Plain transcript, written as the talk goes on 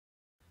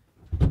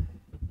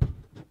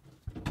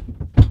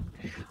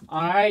All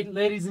right,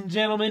 ladies and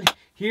gentlemen,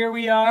 here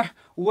we are.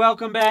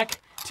 Welcome back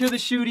to the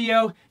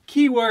studio.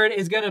 Keyword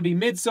is going to be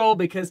midsole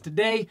because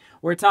today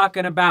we're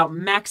talking about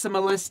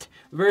maximalist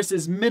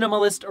versus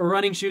minimalist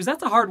running shoes.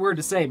 That's a hard word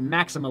to say,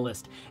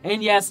 maximalist.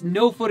 And yes,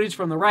 no footage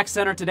from the rec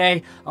center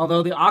today,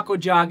 although the aqua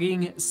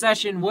jogging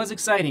session was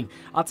exciting.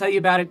 I'll tell you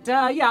about it.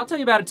 I'll tell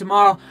you about it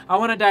tomorrow. I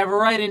want to dive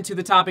right into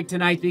the topic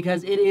tonight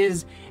because it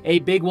is a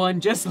big one,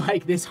 just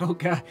like this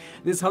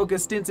Hoka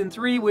Stinson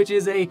 3, which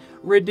is a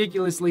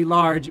ridiculously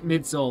large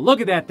midsole.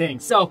 Look at that thing.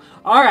 So,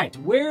 all right,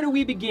 where do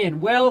we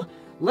begin? Well,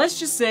 let's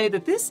just say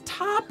that this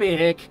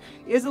topic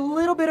is a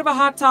little bit of a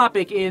hot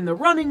topic in the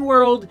running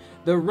world,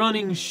 the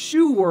running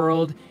shoe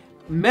world,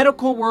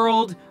 medical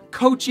world,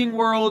 coaching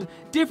world,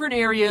 different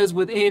areas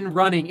within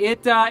running.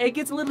 It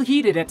gets a little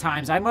heated at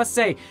times, I must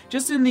say.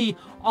 Just in the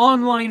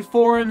online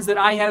forums that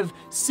I have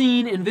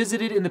seen and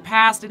visited in the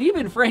past, and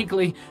even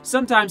frankly,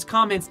 sometimes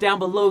comments down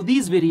below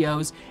these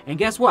videos. And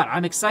guess what?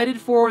 I'm excited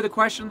for the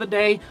question of the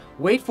day.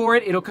 Wait for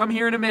it. It'll come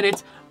here in a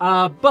minute.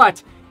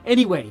 But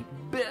anyway,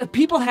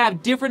 people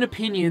have different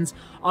opinions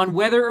on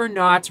whether or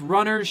not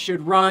runners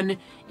should run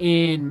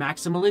in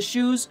maximalist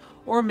shoes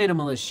or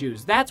minimalist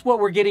shoes. That's what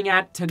we're getting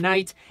at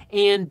tonight.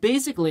 And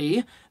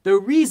basically, the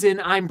reason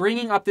I'm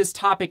bringing up this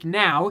topic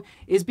now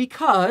is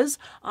because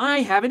I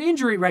have an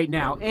injury right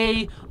now.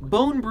 A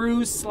bone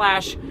bruise /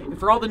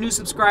 for all the new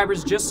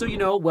subscribers, just so you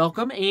know,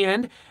 welcome.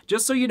 And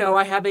just so you know,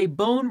 I have a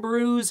bone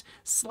bruise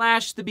 /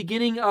 the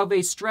beginning of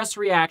a stress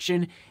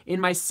reaction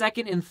in my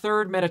second and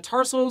third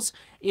metatarsals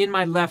in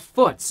my left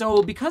foot.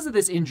 So because of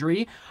this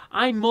injury,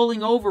 I'm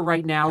mulling over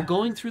right now,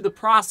 going through the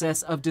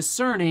process of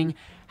discerning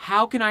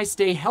how can I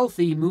stay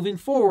healthy moving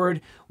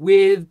forward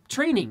with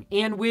training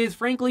and with,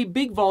 frankly,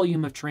 big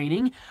volume of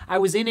training. I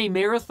was in a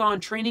marathon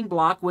training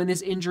block when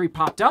this injury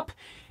popped up,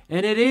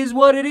 and it is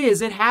what it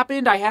is. It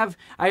happened. I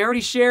already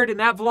shared in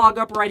that vlog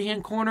upper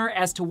right-hand corner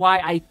as to why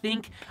I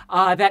think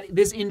that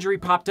this injury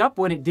popped up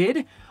when it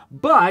did.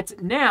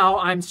 But now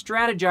I'm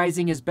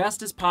strategizing as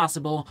best as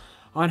possible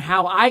on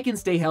how I can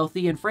stay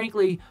healthy and,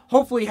 frankly,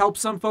 hopefully help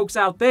some folks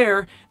out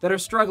there that are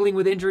struggling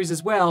with injuries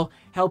as well,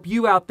 help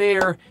you out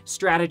there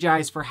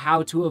strategize for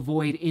how to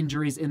avoid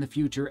injuries in the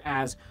future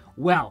as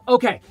well.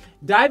 Okay,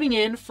 diving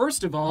in,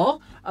 first of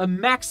all, a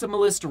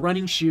maximalist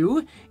running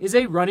shoe is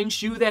a running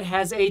shoe that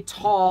has a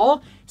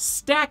tall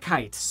stack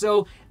height.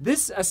 So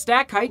this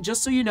stack height,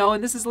 just so you know,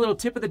 and this is a little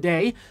tip of the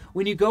day,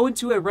 when you go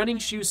into a running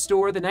shoe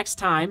store the next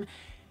time,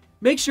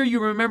 make sure you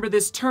remember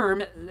this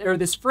term, or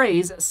this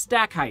phrase,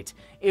 stack height.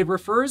 It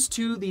refers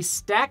to the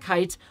stack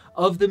height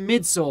of the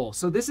midsole.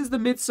 So this is the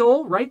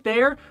midsole right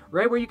there,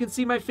 right where you can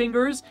see my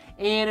fingers,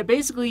 and it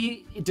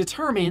basically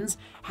determines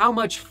how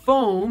much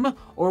foam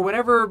or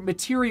whatever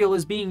material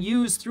is being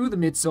used through the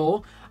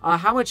midsole,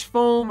 how much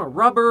foam,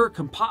 rubber,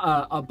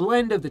 a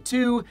blend of the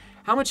two,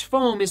 how much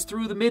foam is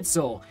through the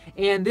midsole.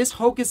 And this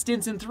Hoka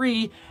Stinson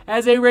 3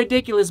 has a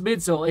ridiculous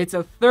midsole. It's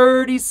a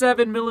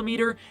 37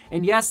 millimeter,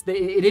 and yes,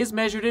 it is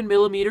measured in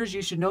millimeters.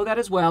 You should know that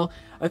as well.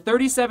 A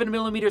 37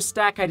 millimeter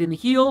stack height in the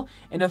heel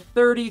and a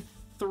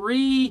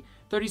 33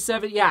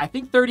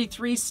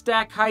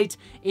 stack height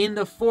in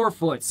the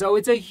forefoot. So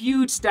it's a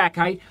huge stack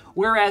height,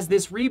 whereas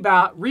this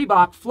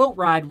Reebok Float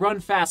Ride Run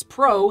Fast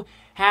Pro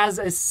has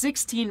a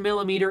 16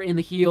 millimeter in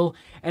the heel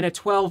and a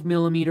 12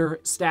 millimeter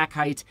stack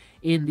height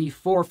in the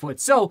forefoot.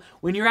 So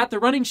when you're at the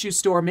running shoe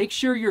store, make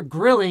sure you're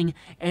grilling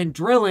and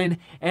drilling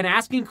and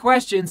asking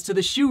questions to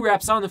the shoe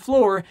reps on the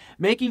floor,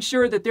 making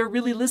sure that they're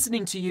really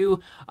listening to you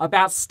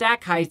about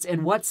stack heights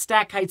and what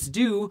stack heights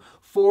do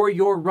for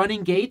your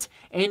running gait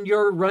and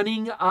your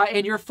running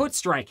and your foot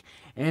strike.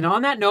 And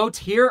on that note,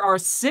 here are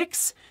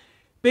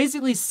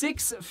basically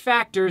six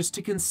factors to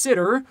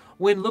consider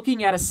when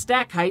looking at a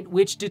stack height,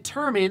 which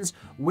determines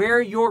where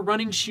your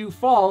running shoe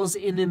falls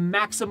in the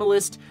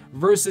maximalist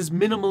versus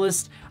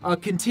minimalist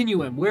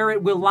continuum, where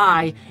it will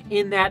lie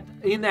in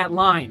that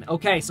line.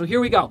 Okay, so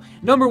here we go.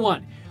 Number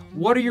one,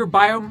 what are your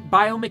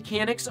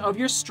biomechanics of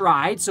your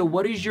stride? So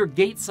what does your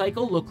gait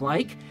cycle look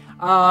like?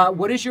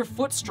 What does your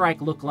foot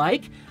strike look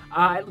like?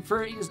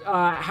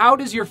 How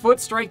does your foot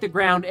strike the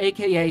ground,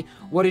 aka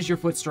what is your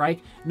foot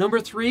strike?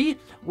 Number three,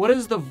 what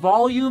is the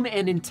volume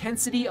and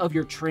intensity of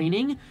your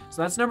training?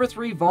 So that's number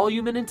three,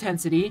 volume and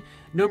intensity.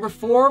 Number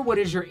four, what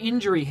is your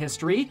injury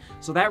history?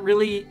 So that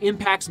really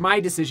impacts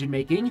my decision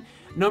making.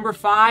 Number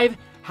five,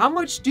 how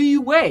much do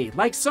you weigh?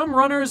 Like, some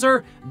runners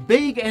are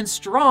big and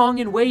strong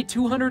and weigh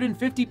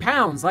 250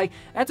 pounds. Like,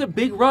 that's a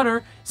big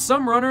runner.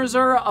 Some runners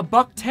are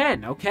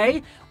 $110,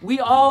 okay? We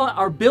all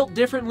are built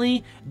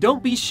differently.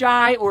 Don't be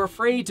shy or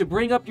afraid to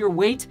bring up your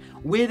weight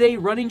with a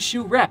running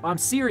shoe rep. I'm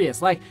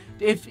serious. Like,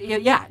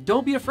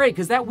 don't be afraid,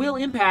 because that will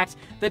impact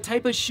the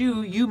type of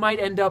shoe you might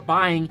end up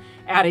buying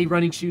at a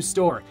running shoe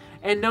store.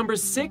 And number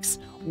six,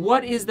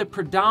 what is the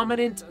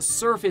predominant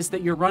surface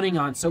that you're running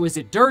on? So is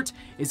it dirt?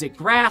 Is it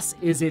grass?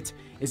 Is it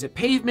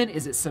pavement?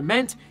 Is it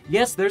cement?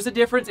 Yes, there's a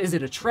difference. Is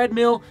it a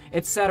treadmill?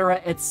 Etc.,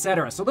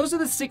 etc. So those are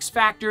the six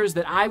factors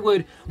that I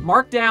would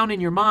mark down in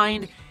your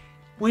mind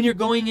when you're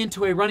going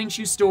into a running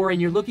shoe store and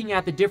you're looking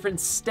at the different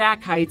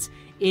stack heights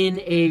in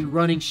a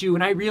running shoe.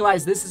 And I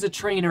realize this is a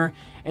trainer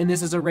and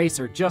this is a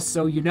racer, just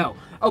so you know.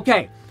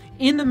 Okay,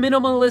 in the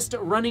minimalist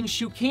running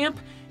shoe camp,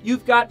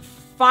 you've got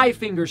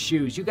 5-finger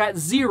shoes. You got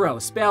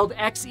Xero, spelled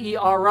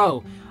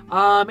X-E-R-O.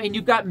 And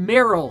you've got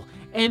Merrell,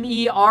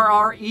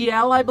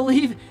 M-E-R-R-E-L, I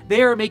believe.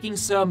 They are making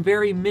some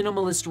very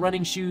minimalist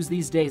running shoes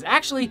these days.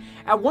 Actually,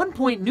 at one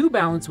point, New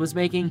Balance was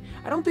making,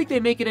 I don't think they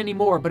make it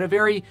anymore, but a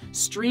very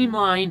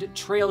streamlined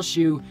trail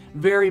shoe,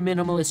 very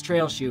minimalist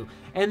trail shoe.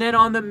 And then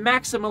on the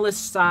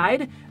maximalist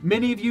side,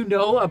 many of you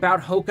know about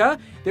Hoka.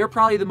 They're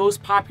probably the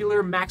most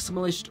popular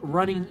maximalist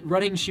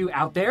running shoe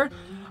out there.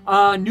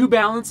 New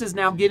Balance is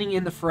now getting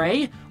in the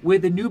fray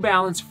with the New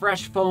Balance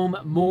Fresh Foam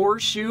More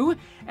shoe.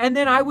 And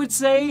then I would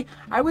say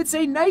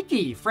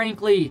Nike,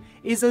 frankly,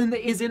 is in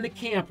the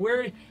camp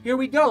where, here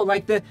we go,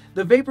 like the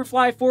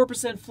Vaporfly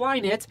 4%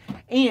 Flyknit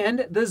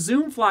and the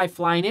Zoomfly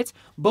Flyknit.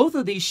 Both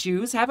of these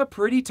shoes have a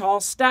pretty tall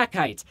stack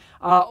height,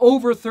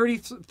 over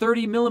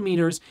 30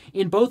 millimeters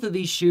in both of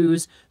these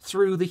shoes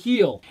through the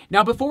heel.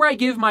 Now, before I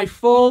give my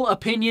full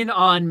opinion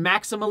on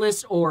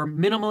maximalist or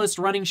minimalist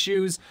running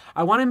shoes,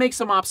 I want to make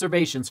some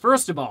observations.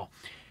 First of all,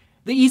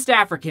 the East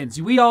Africans.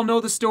 We all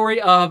know the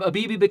story of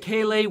Abibi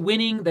Bekele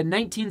winning the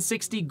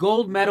 1960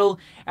 gold medal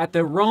at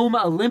the Rome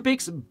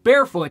Olympics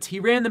barefoot. He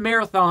ran the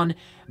marathon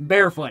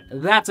barefoot.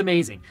 That's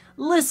amazing.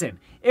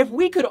 Listen, if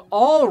we could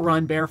all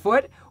run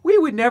barefoot, we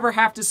would never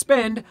have to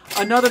spend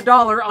another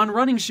dollar on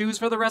running shoes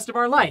for the rest of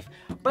our life.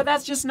 But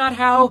that's just not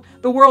how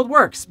the world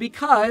works,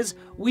 because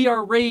we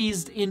are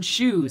raised in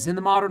shoes in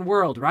the modern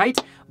world, right?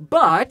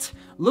 But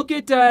look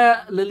at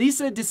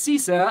Lelisa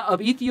Desisa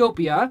of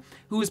Ethiopia,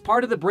 who is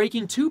part of the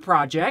Breaking 2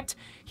 project.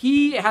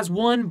 He has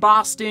won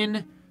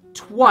Boston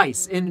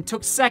twice and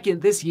took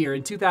second this year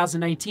in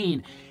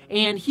 2019.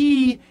 And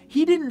he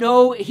didn't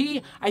know,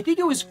 I think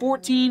it was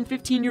 14,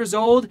 15 years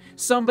old,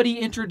 somebody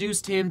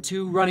introduced him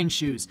to running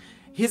shoes.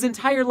 His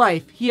entire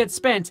life, he had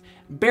spent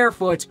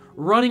barefoot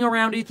running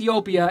around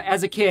Ethiopia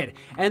as a kid.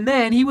 And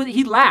then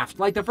he laughed.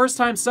 Like the first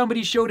time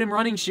somebody showed him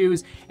running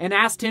shoes and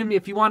asked him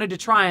if he wanted to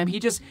try them, he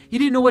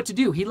didn't know what to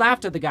do. He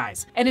laughed at the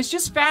guys. And it's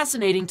just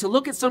fascinating to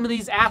look at some of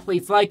these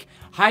athletes like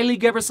Haile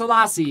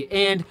Gebrselassie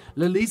and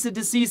Lelisa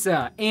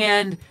Desisa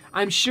and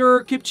I'm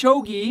sure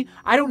Kipchoge.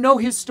 I don't know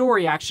his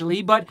story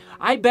actually, but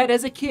I bet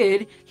as a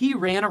kid he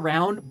ran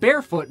around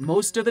barefoot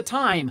most of the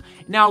time.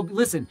 Now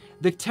listen,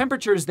 the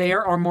temperatures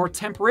there are more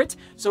temperate,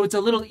 so it's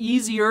a little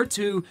easier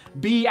to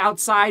be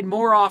outside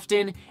more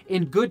often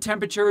in good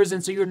temperatures,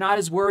 and so you're not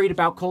as worried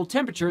about cold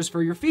temperatures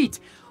for your feet.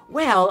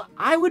 Well,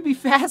 I would be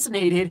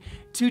fascinated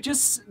to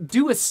just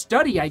do a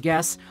study, I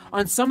guess,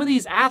 on some of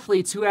these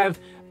athletes who have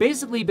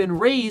basically been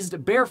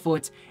raised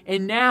barefoot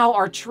and now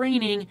are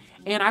training,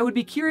 and I would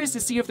be curious to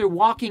see if they're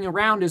walking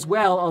around as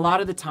well a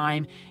lot of the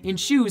time in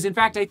shoes. In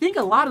fact, I think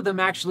a lot of them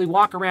actually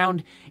walk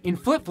around in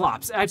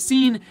flip-flops. I've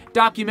seen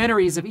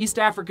documentaries of East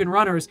African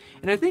runners,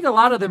 and I think a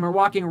lot of them are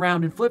walking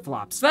around in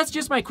flip-flops. So that's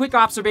just my quick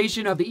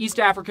observation of the East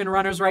African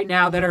runners right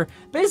now that are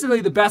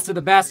basically the best of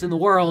the best in the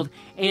world,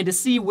 and to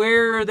see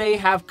where they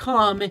have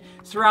come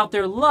throughout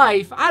their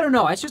life. I don't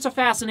know, it's just a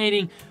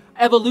fascinating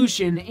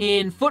evolution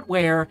in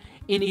footwear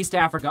in East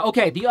Africa.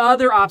 Okay, the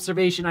other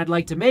observation I'd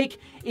like to make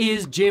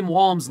is Jim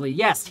Walmsley.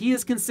 Yes, he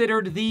is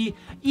considered the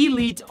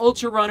elite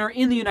ultra runner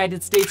in the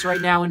United States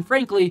right now, and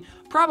frankly,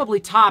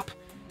 probably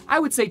I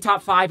would say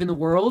top 5 in the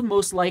world,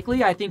 most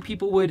likely. I think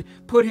people would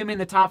put him in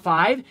the top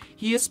 5.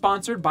 He is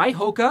sponsored by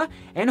Hoka,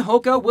 and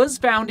Hoka was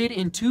founded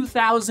in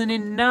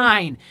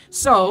 2009.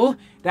 So,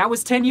 that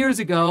was 10 years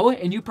ago,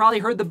 and you probably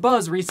heard the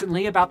buzz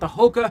recently about the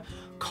Hoka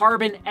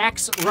Carbon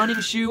X running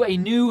shoe, a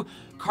new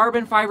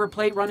carbon fiber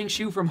plate running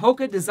shoe from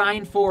Hoka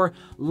designed for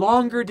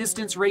longer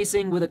distance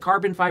racing with a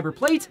carbon fiber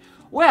plate.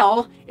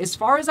 Well, as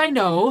far as I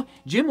know,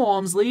 Jim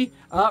Walmsley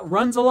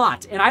runs a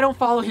lot, and I don't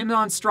follow him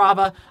on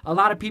Strava. A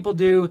lot of people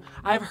do.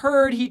 I've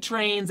heard he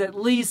trains at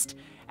least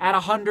at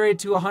 100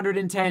 to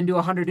 110 to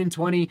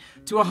 120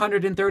 to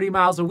 130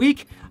 miles a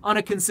week on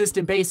a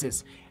consistent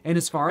basis. And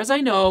as far as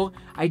I know,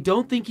 I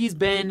don't think he's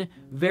been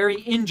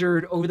very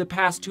injured over the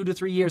past 2 to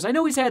 3 years. I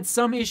know he's had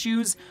some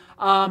issues.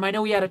 I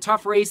know he had a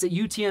tough race at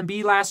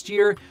UTMB last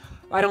year.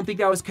 I don't think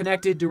that was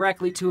connected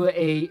directly to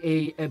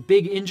a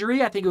big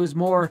injury. I think it was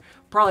more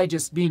probably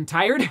just being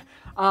tired.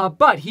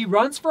 But he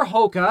runs for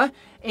Hoka,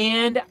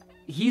 and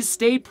he's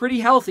stayed pretty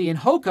healthy. And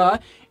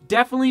Hoka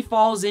definitely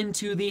falls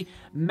into the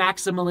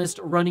maximalist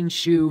running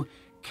shoe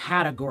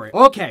category.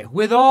 Okay,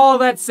 with all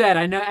that said,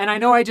 I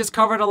know I just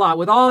covered a lot.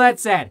 With all that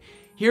said,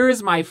 here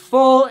is my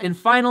full and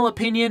final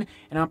opinion,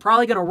 and I'm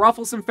probably going to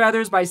ruffle some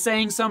feathers by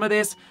saying some of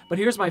this, but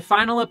here's my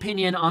final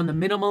opinion on the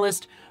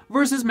minimalist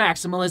versus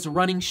maximalist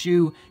running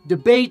shoe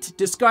debate,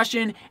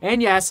 discussion,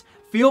 and yes,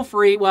 feel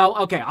free. Well,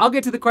 okay, I'll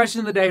get to the question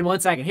of the day in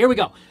 1 second. Here we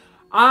go.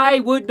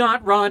 I would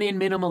not run in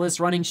minimalist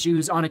running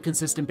shoes on a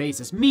consistent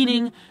basis,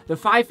 meaning the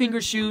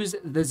 5-finger shoes,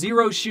 the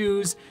Xero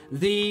shoes,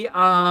 the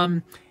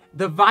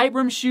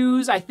Vibram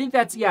shoes. I think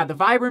that's, yeah, the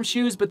Vibram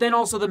shoes, but then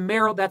also the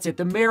Merrell, that's it,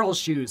 the Merrell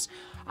shoes.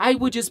 I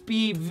would just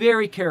be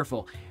very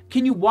careful.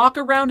 Can you walk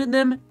around in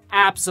them?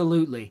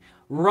 Absolutely.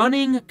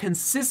 running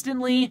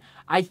consistently,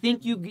 I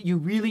think you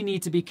really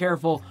need to be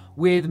careful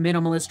with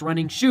minimalist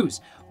running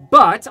shoes.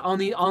 But on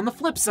the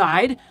flip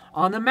side,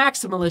 on the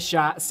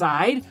maximalist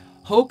side,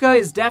 Hoka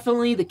is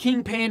definitely the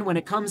kingpin when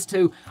it comes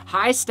to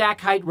high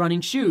stack height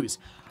running shoes.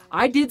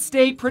 I did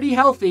stay pretty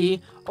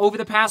healthy over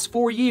the past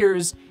 4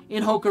 years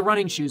in Hoka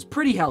running shoes,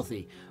 pretty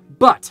healthy.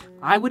 But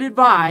I would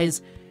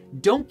advise,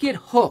 don't get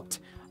hooked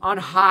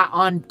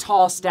on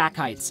tall stack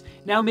heights.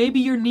 Now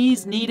maybe your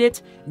knees need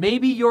it,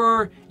 maybe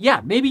your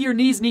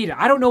knees need it.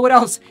 I don't know what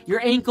else. Your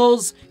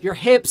ankles, your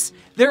hips.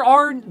 There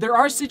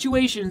are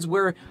situations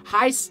where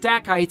high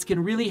stack heights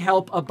can really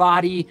help a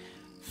body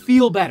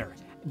feel better.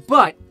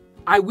 But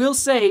I will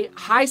say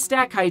high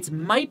stack heights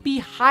might be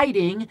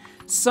hiding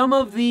some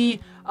of the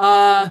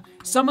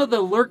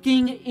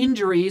lurking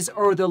injuries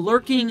or the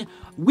lurking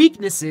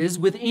weaknesses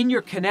within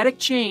your kinetic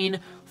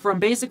chain from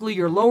basically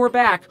your lower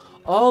back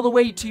all the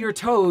way to your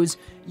toes.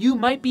 You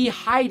might be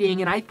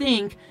hiding, and I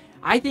think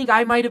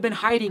I might have been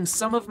hiding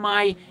some of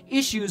my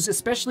issues,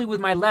 especially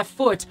with my left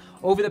foot,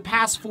 over the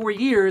past 4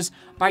 years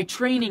by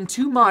training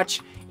too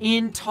much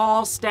in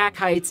tall stack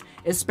heights,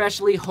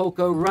 especially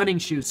Hoka running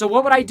shoes. So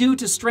what would I do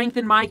to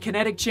strengthen my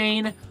kinetic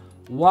chain?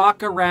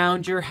 Walk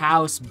around your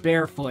house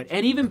barefoot.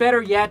 And even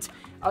better yet,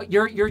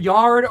 your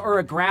yard or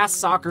a grass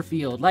soccer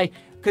field.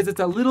 Because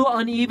it's a little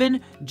uneven,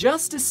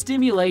 just to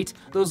stimulate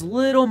those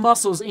little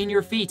muscles in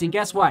your feet. And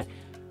guess what?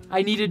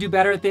 I need to do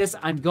better at this.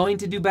 I'm going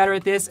to do better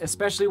at this,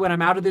 especially when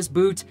I'm out of this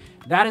boot.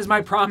 That is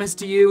my promise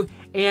to you.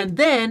 And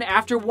then,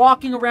 after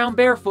walking around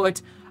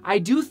barefoot, I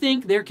do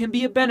think there can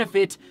be a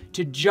benefit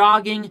to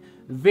jogging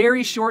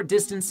very short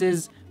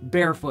distances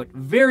barefoot.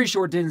 Very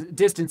short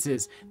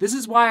distances. This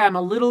is why I'm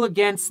a little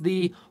against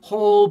the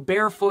whole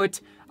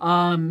barefoot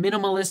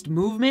minimalist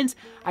movement.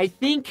 I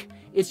think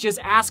it's just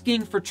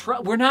asking for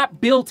we're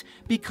not built,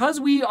 because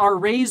we are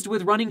raised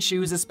with running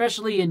shoes,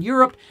 especially in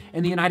Europe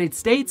and the United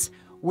States.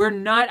 We're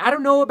not, I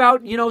don't know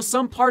about,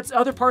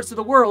 other parts of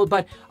the world,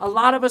 but a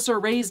lot of us are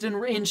raised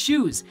in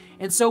shoes.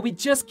 And so we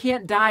just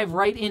can't dive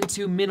right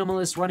into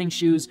minimalist running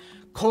shoes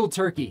cold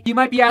turkey. You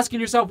might be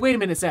asking yourself, wait a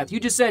minute, Seth, you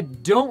just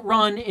said don't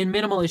run in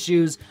minimalist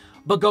shoes,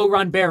 but go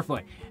run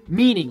barefoot.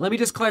 Meaning, let me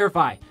just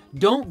clarify,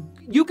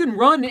 you can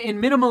run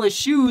in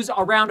minimalist shoes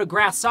around a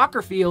grass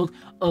soccer field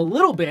a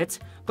little bit,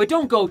 but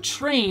don't go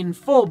train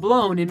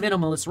full-blown in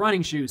minimalist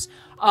running shoes.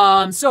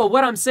 So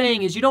what I'm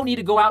saying is you don't need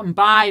to go out and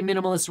buy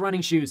minimalist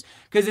running shoes,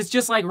 because it's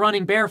just like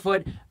running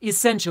barefoot,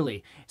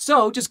 essentially.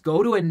 So just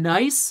go to a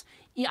nice,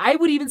 I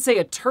would even say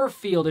a turf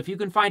field, if you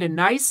can find a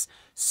nice,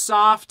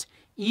 soft,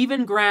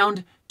 even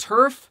ground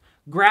turf.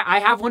 I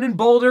have one in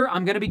Boulder.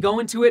 I'm going to be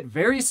going to it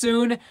very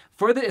soon,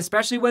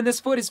 especially when this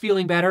foot is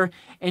feeling better,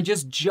 and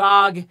just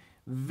jog,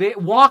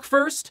 walk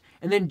first,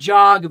 and then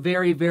jog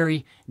very,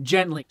 very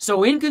gently.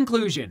 So in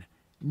conclusion,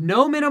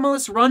 no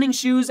minimalist running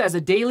shoes as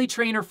a daily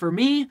trainer for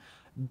me.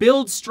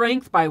 Build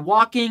strength by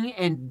walking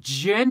and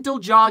gentle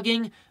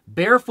jogging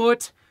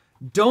barefoot.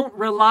 Don't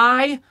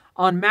rely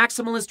on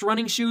maximalist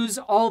running shoes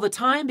all the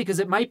time, because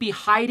it might be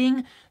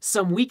hiding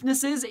some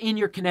weaknesses in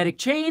your kinetic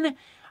chain.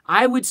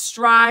 I would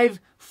strive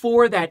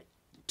for that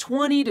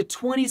 20 to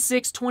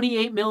 26,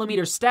 28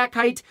 millimeter stack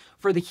height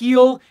for the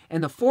heel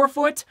and the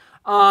forefoot.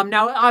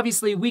 Now,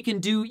 obviously, you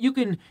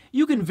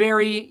can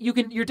vary.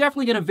 You're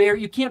definitely going to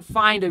vary. You can't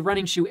find a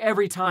running shoe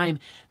every time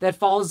that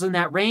falls in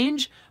that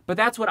range, but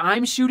that's what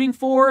I'm shooting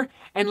for.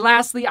 And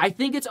lastly, I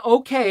think it's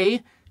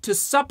okay to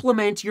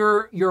supplement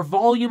your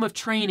volume of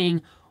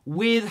training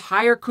with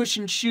higher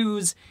cushion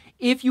shoes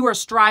if you are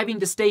striving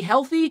to stay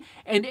healthy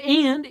and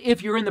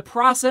if you're in the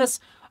process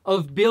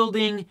of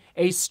building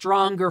a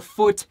stronger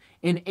foot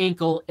and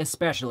ankle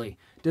especially.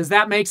 Does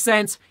that make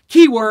sense?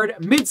 Keyword,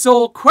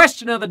 midsole,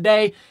 question of the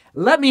day.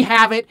 Let me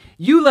have it.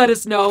 You let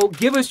us know.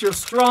 Give us your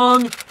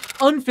strong,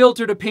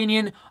 unfiltered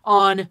opinion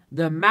on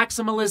the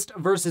maximalist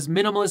versus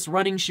minimalist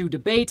running shoe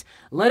debate.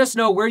 Let us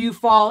know where you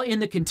fall in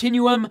the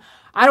continuum.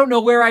 I don't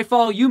know where I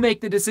fall. You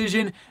make the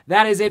decision.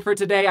 That is it for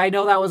today. I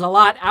know that was a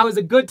lot. That was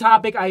a good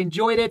topic. I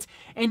enjoyed it.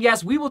 And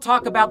yes, we will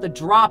talk about the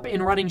drop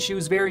in running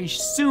shoes very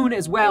soon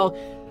as well,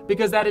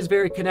 because that is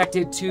very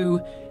connected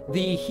to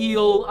the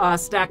heel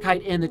stack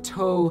height and the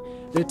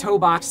toe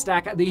box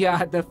stack,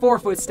 the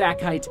forefoot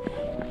stack height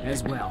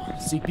as well.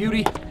 Seek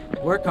beauty,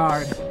 work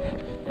hard,